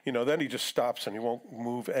 and then he just stops and he won't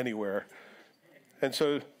move anywhere. And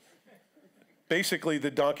so basically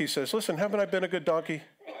the donkey says, listen, haven't I been a good donkey?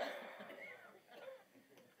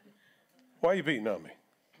 Why are you beating on me?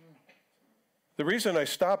 The reason I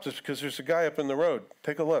stopped is because there's a guy up in the road.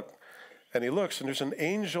 Take a look. And he looks, and there's an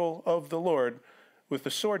angel of the Lord with the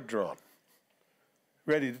sword drawn,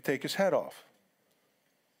 ready to take his head off.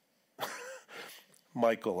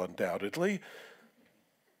 Michael, undoubtedly.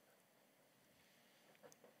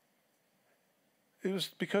 It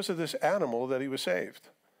was because of this animal that he was saved.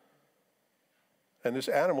 And this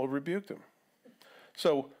animal rebuked him.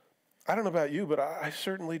 So, I don't know about you, but I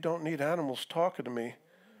certainly don't need animals talking to me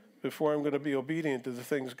before I'm going to be obedient to the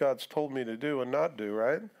things God's told me to do and not do,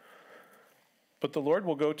 right? But the Lord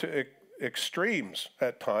will go to extremes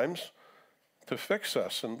at times to fix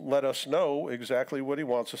us and let us know exactly what he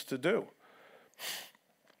wants us to do.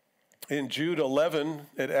 In Jude 11,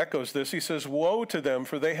 it echoes this. He says, "Woe to them,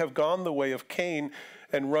 for they have gone the way of Cain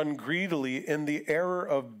and run greedily in the error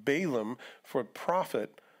of Balaam for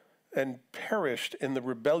profit and perished in the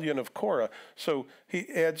rebellion of Korah." So he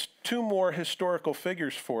adds two more historical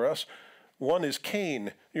figures for us. One is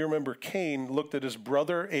Cain. You remember Cain looked at his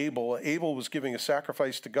brother Abel. Abel was giving a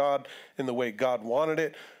sacrifice to God in the way God wanted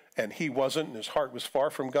it, and he wasn't, and his heart was far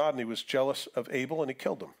from God, and he was jealous of Abel, and he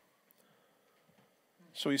killed him.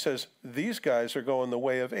 So he says, these guys are going the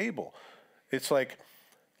way of Abel. It's like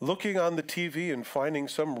looking on the TV and finding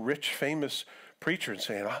some rich, famous preacher and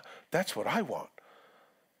saying, that's what I want.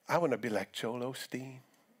 I want to be like Joel Osteen.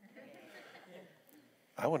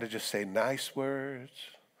 I want to just say nice words.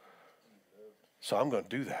 So I'm going to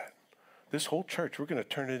do that. This whole church, we're going to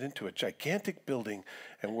turn it into a gigantic building,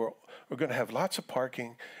 and we're going to have lots of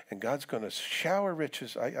parking, and God's going to shower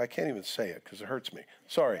riches. I can't even say it because it hurts me.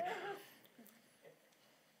 Sorry.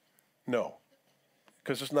 No,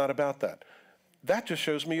 because it's not about that. That just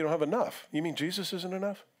shows me you don't have enough. You mean Jesus isn't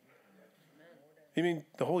enough? You mean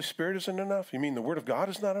the Holy Spirit isn't enough? You mean the Word of God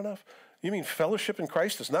is not enough? You mean fellowship in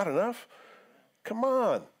Christ is not enough? Come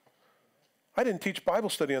on. I didn't teach Bible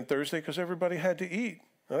study on Thursday because everybody had to eat,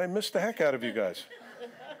 and I missed the heck out of you guys.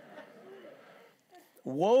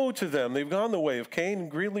 Woe to them. They've gone the way of Cain and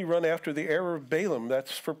greedily run after the error of Balaam.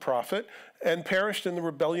 That's for profit. And perished in the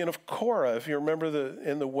rebellion of Korah. If you remember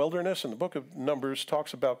in the wilderness, and the book of Numbers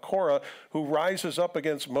talks about Korah, who rises up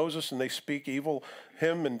against Moses, and they speak evil.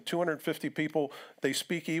 Him and 250 people, they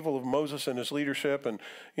speak evil of Moses and his leadership. And,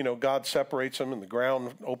 God separates them, and the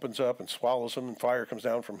ground opens up and swallows them, and fire comes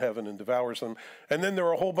down from heaven and devours them. And then there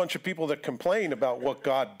are a whole bunch of people that complain about what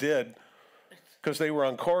God did because they were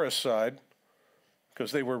on Korah's side,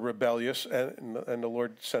 because they were rebellious, and the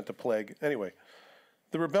Lord sent a plague. Anyway,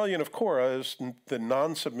 the rebellion of Korah is the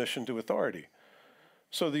non-submission to authority.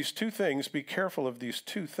 So these two things, be careful of these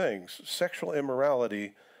two things, sexual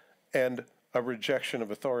immorality and a rejection of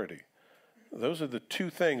authority. Those are the two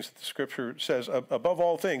things that the Scripture says. Above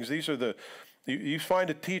all things, these are you find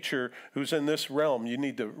a teacher who's in this realm, you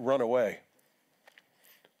need to run away.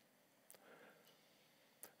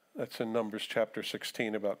 That's in Numbers chapter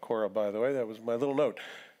 16 about Korah, by the way. That was my little note.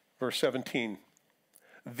 Verse 17.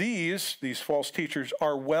 These false teachers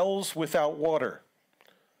are wells without water.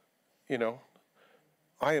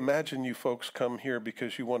 I imagine you folks come here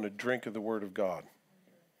because you want to drink of the Word of God.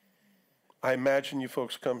 I imagine you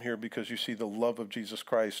folks come here because you see the love of Jesus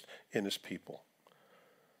Christ in his people.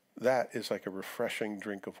 That is like a refreshing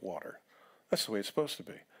drink of water. That's the way it's supposed to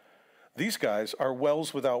be. These guys are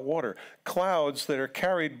wells without water, clouds that are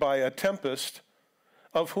carried by a tempest,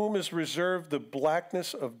 of whom is reserved the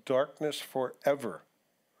blackness of darkness forever.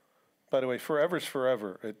 By the way, forever is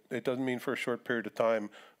forever. It doesn't mean for a short period of time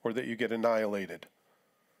or that you get annihilated.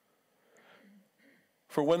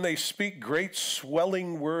 For when they speak great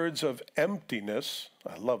swelling words of emptiness,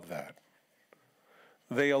 I love that,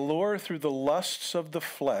 they allure through the lusts of the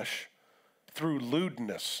flesh, through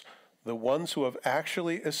lewdness, the ones who have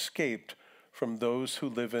actually escaped from those who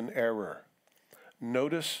live in error.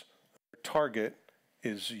 Notice the target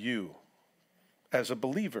is you as a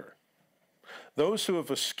believer. Those who have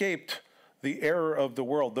escaped the error of the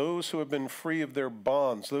world, those who have been free of their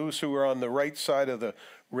bonds, those who are on the right side of the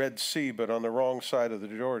Red Sea but on the wrong side of the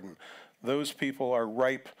Jordan, those people are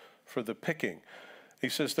ripe for the picking. He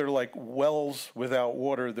says they're like wells without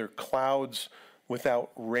water, they're clouds without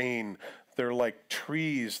rain. They're like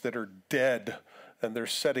trees that are dead, and they're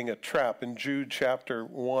setting a trap. In Jude chapter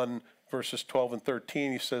 1, verses 12 and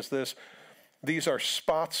 13, he says this, these are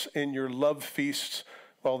spots in your love feasts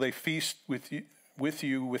while they feast with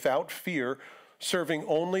you without fear, serving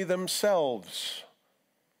only themselves.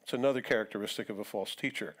 It's another characteristic of a false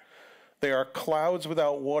teacher. They are clouds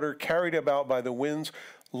without water, carried about by the winds,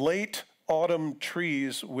 late autumn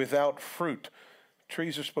trees without fruit.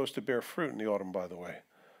 Trees are supposed to bear fruit in the autumn, by the way.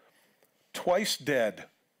 Twice dead,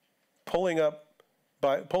 pulled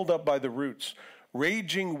up by the roots,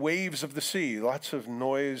 raging waves of the sea, lots of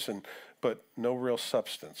noise but no real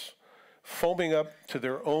substance, foaming up to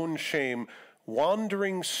their own shame,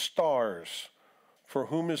 wandering stars, for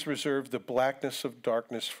whom is reserved the blackness of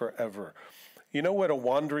darkness forever. You know what a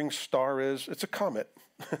wandering star is? It's a comet.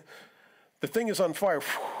 The thing is on fire,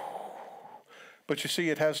 but you see,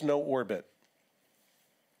 it has no orbit.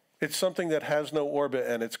 It's something that has no orbit,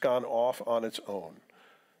 and it's gone off on its own.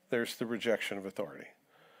 There's the rejection of authority.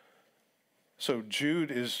 So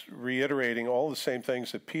Jude is reiterating all the same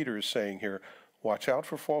things that Peter is saying here. Watch out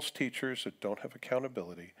for false teachers that don't have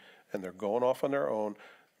accountability, and they're going off on their own.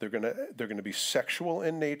 They're going to be sexual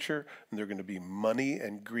in nature, and they're going to be money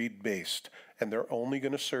and greed based, and they're only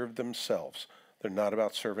going to serve themselves. They're not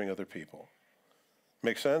about serving other people.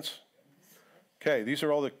 Make sense? Okay, these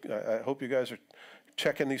are all the, I hope you guys are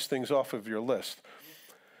checking these things off of your list.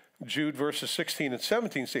 Jude verses 16 and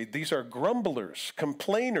 17 say, these are grumblers,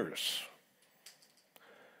 complainers,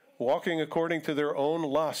 walking according to their own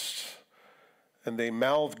lusts, and they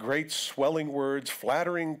mouth great swelling words,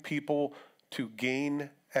 flattering people to gain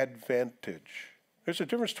advantage. There's a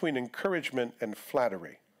difference between encouragement and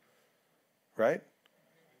flattery, right?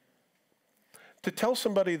 To tell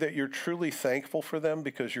somebody that you're truly thankful for them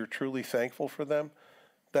because you're truly thankful for them,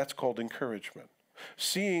 that's called encouragement.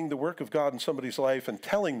 Seeing the work of God in somebody's life and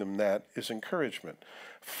telling them that is encouragement.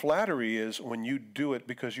 Flattery is when you do it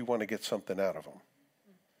because you want to get something out of them.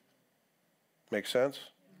 Make sense?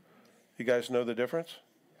 You guys know the difference?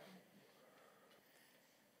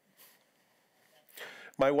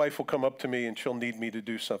 My wife will come up to me and she'll need me to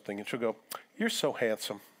do something and she'll go, "You're so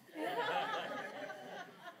handsome."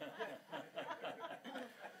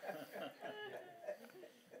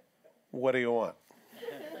 What do you want?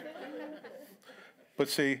 But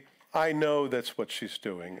see, I know that's what she's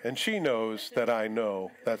doing, and she knows that I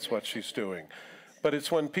know that's what she's doing. But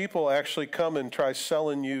it's when people actually come and try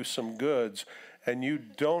selling you some goods, and you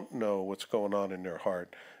don't know what's going on in their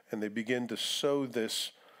heart, and they begin to sow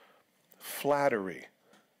this flattery.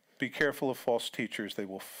 Be careful of false teachers. They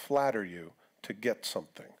will flatter you to get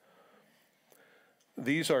something.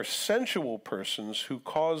 These are sensual persons who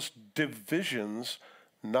cause divisions,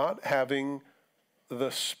 not having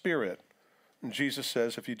the Spirit. And Jesus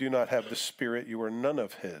says, if you do not have the Spirit, you are none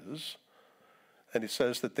of his. And he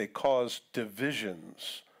says that they cause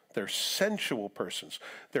divisions. They're sensual persons.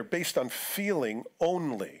 They're based on feeling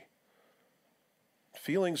only.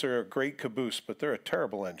 Feelings are a great caboose, but they're a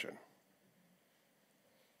terrible engine.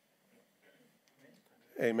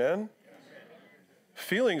 Amen?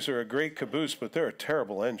 Feelings are a great caboose, but they're a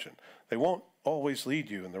terrible engine. They won't always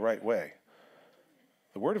lead you in the right way.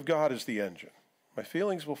 The Word of God is the engine. My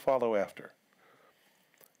feelings will follow after.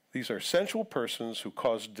 These are sensual persons who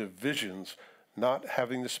cause divisions, not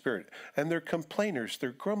having the Spirit. And they're complainers,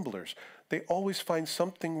 they're grumblers. They always find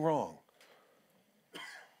something wrong.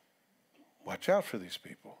 Watch out for these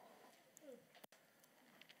people.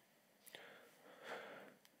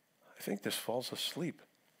 I think this falls asleep.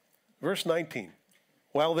 Verse 19.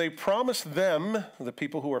 While they promise them, the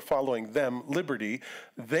people who are following them, liberty,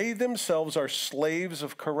 they themselves are slaves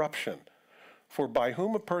of corruption. For by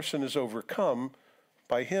whom a person is overcome,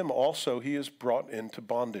 by him also he is brought into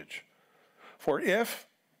bondage. For if,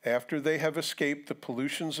 after they have escaped the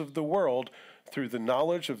pollutions of the world through the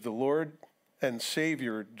knowledge of the Lord and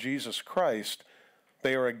Savior Jesus Christ,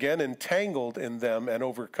 they are again entangled in them and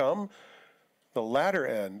overcome, the latter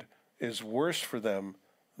end is worse for them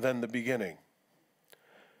than the beginning.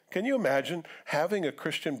 Can you imagine having a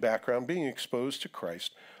Christian background, being exposed to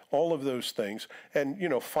Christ, all of those things, and,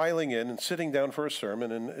 filing in and sitting down for a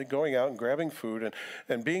sermon and going out and grabbing food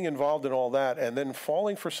and being involved in all that, and then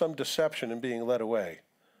falling for some deception and being led away?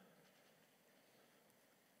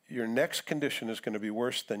 Your next condition is going to be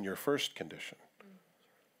worse than your first condition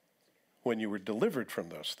when you were delivered from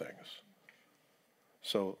those things.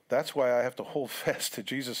 So that's why I have to hold fast to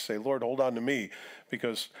Jesus, say, Lord, hold on to me,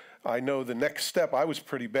 because I know the next step, I was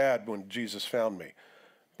pretty bad when Jesus found me.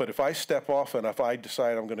 But if I step off and if I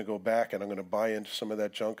decide I'm going to go back and I'm going to buy into some of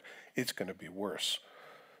that junk, it's going to be worse.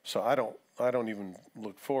 So I don't even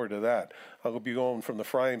look forward to that. I'll be going from the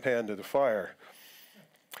frying pan to the fire.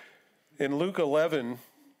 In Luke 11,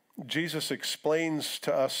 Jesus explains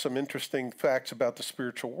to us some interesting facts about the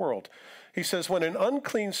spiritual world. He says, when an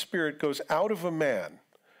unclean spirit goes out of a man,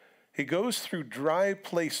 he goes through dry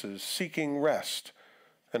places seeking rest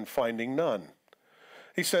and finding none.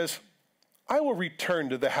 He says, I will return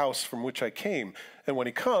to the house from which I came. And when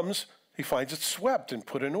he comes, he finds it swept and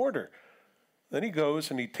put in order. Then he goes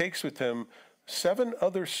and he takes with him 7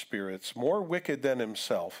 other spirits more wicked than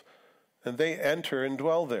himself, and they enter and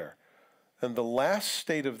dwell there. And the last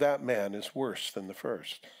state of that man is worse than the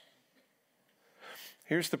first.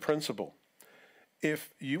 Here's the principle.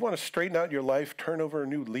 If you want to straighten out your life, turn over a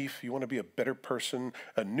new leaf, you want to be a better person,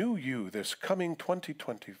 a new you this coming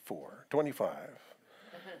 2024, 25,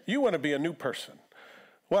 you want to be a new person.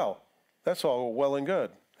 Well, that's all well and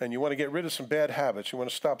good. And you want to get rid of some bad habits. You want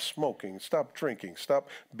to stop smoking, stop drinking, stop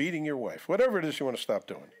beating your wife, whatever it is you want to stop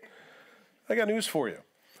doing. I got news for you.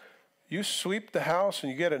 You sweep the house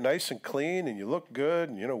and you get it nice and clean and you look good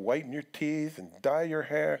and, whiten your teeth and dye your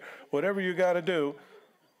hair, whatever you got to do.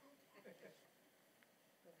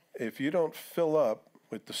 If you don't fill up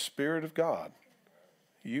with the Spirit of God,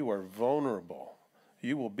 you are vulnerable.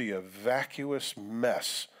 You will be a vacuous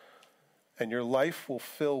mess, and your life will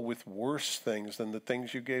fill with worse things than the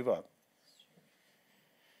things you gave up.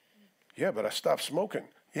 Yeah, but I stopped smoking.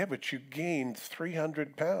 Yeah, but you gained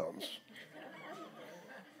 300 pounds.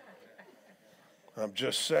 I'm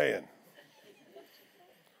just saying.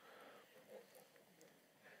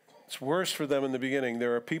 It's worse for them in the beginning.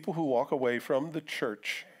 There are people who walk away from the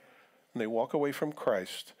church and they walk away from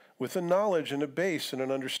Christ with a knowledge and a base and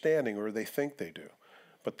an understanding, or they think they do,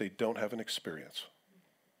 but they don't have an experience.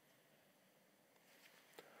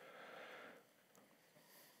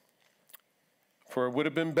 For it would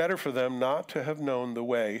have been better for them not to have known the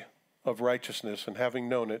way of righteousness, and having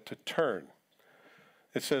known it, to turn.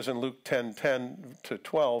 It says in Luke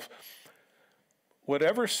 10:10-12,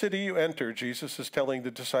 whatever city you enter, Jesus is telling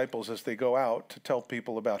the disciples as they go out to tell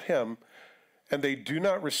people about him, and they do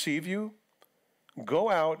not receive you, go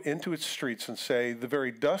out into its streets and say, the very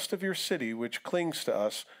dust of your city which clings to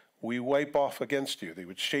us, we wipe off against you. They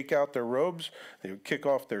would shake out their robes, they would kick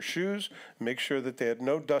off their shoes, make sure that they had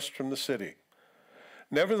no dust from the city.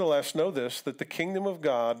 Nevertheless, know this, that the kingdom of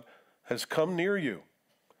God has come near you.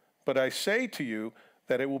 But I say to you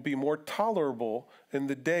that it will be more tolerable in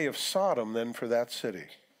the day of Sodom than for that city.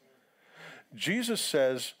 Jesus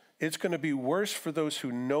says it's going to be worse for those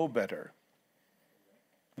who know better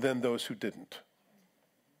than those who didn't.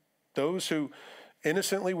 Those who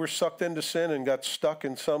innocently were sucked into sin and got stuck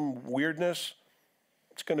in some weirdness,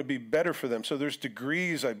 it's going to be better for them. So there's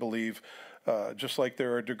degrees, I believe, just like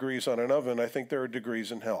there are degrees on an oven, I think there are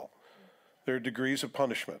degrees in hell. There are degrees of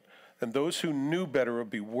punishment. And those who knew better will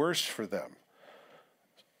be worse for them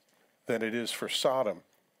than it is for Sodom.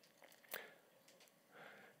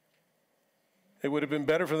 It would have been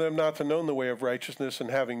better for them not to know the way of righteousness, and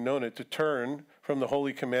having known it, to turn from the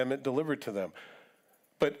holy commandment delivered to them.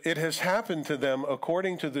 But it has happened to them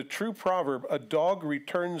according to the true proverb, a dog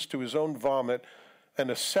returns to his own vomit, and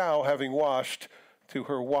a sow having washed to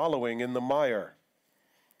her wallowing in the mire.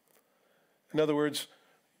 In other words,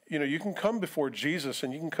 you can come before Jesus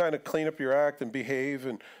and you can kind of clean up your act and behave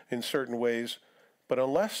in certain ways, but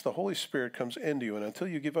unless the Holy Spirit comes into you and until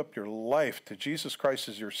you give up your life to Jesus Christ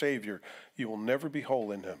as your Savior, you will never be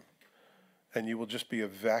whole in him. And you will just be a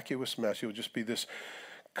vacuous mess. You will just be this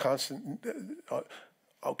constant,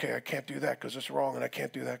 okay, I can't do that because it's wrong, and I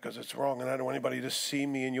can't do that because it's wrong, and I don't want anybody to see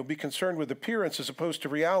me, and you'll be concerned with appearance as opposed to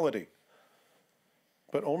reality.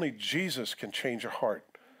 But only Jesus can change a heart,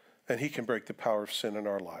 and he can break the power of sin in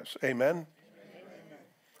our lives. Amen?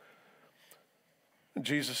 Amen.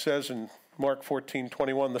 Jesus says in Mark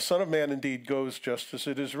 14:21, the Son of Man indeed goes just as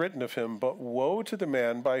it is written of him, but woe to the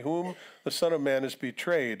man by whom the Son of Man is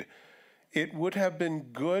betrayed. It would have been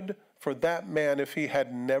good for that man if he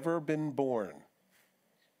had never been born.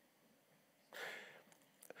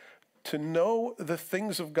 To know the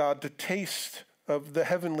things of God, to taste of the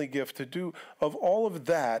heavenly gift, to do of all of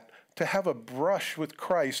that, to have a brush with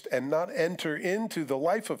Christ and not enter into the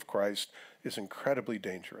life of Christ is incredibly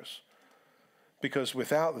dangerous. Because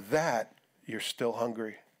without that, you're still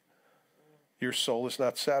hungry. Your soul is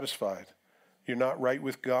not satisfied. You're not right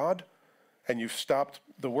with God, and you've stopped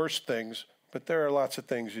the worst things, but there are lots of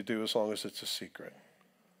things you do as long as it's a secret.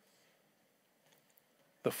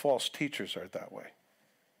 The false teachers are that way.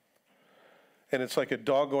 And it's like a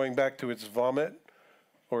dog going back to its vomit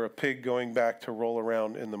or a pig going back to roll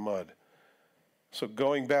around in the mud. So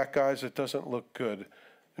going back, guys, it doesn't look good.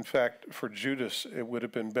 In fact, for Judas, it would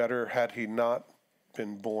have been better had he not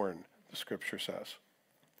been born, the scripture says.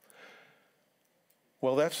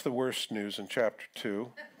 Well, that's the worst news in chapter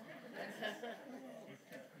 2.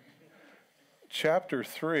 Chapter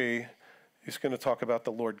 3, he's going to talk about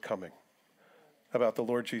the Lord coming, about the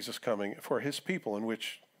Lord Jesus coming for his people, in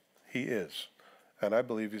which he is. And I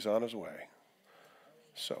believe he's on his way.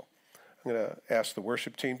 So I'm going to ask the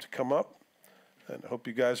worship team to come up, and I hope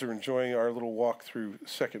you guys are enjoying our little walk through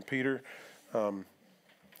 2 Peter.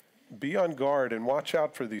 Be on guard and watch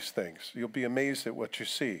out for these things. You'll be amazed at what you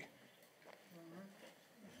see.